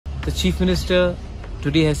The Chief Minister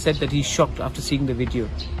today has said that he's shocked after seeing the video.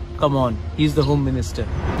 Come on, he's the Home Minister.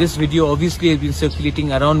 This video obviously has been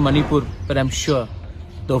circulating around Manipur, but I'm sure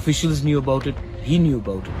the officials knew about it, he knew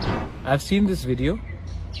about it. I've seen this video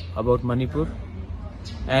about Manipur,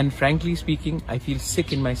 and frankly speaking, I feel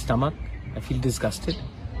sick in my stomach. I feel disgusted.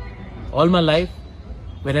 All my life,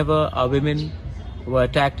 whenever our women were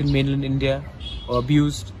attacked in mainland India or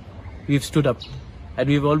abused, we've stood up. And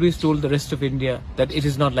we've always told the rest of India that it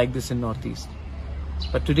is not like this in Northeast.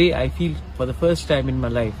 But today I feel for the first time in my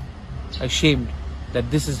life ashamed that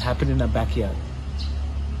this has happened in our backyard.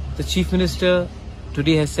 The Chief Minister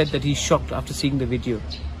today has said that he's shocked after seeing the video.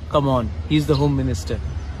 Come on, he's the Home Minister.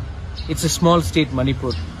 It's a small state,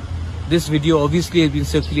 Manipur. This video obviously has been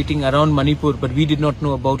circulating around Manipur, but we did not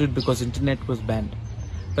know about it because internet was banned.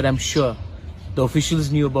 But I'm sure the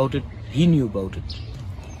officials knew about it, he knew about it.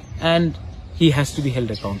 And he has to be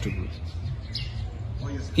held accountable.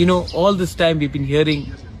 You know, all this time we've been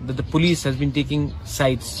hearing that the police has been taking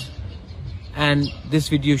sides, and this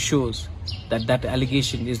video shows that that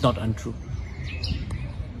allegation is not untrue.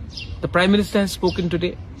 The Prime Minister has spoken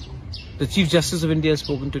today, the Chief Justice of India has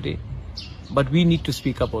spoken today, but we need to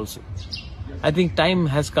speak up also. I think time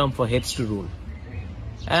has come for heads to roll.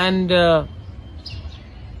 And the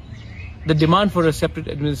demand for a separate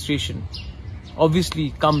administration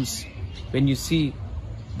obviously comes when you see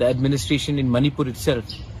the administration in Manipur itself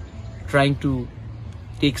trying to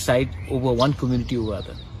take side over one community over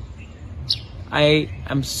other. I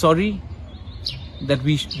am sorry that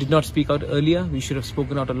we did not speak out earlier. We should have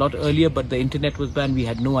spoken out a lot earlier, but the internet was banned. We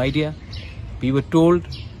had no idea. We were told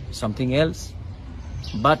something else.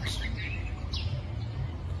 But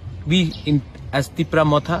we, as TIPRA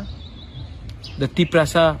Motha, the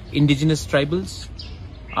TIPRA indigenous tribals,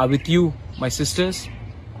 are with you, my sisters.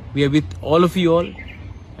 We are with all of you all,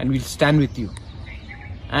 and we'll stand with you.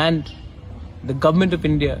 And the government of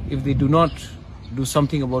India, if they do not do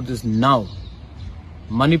something about this now,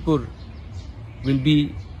 Manipur will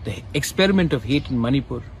be the experiment of hate in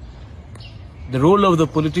Manipur. The role of the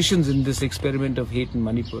politicians in this experiment of hate in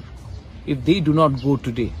Manipur, if they do not go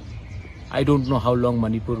today, I don't know how long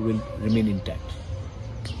Manipur will remain intact.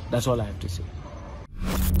 That's all I have to say.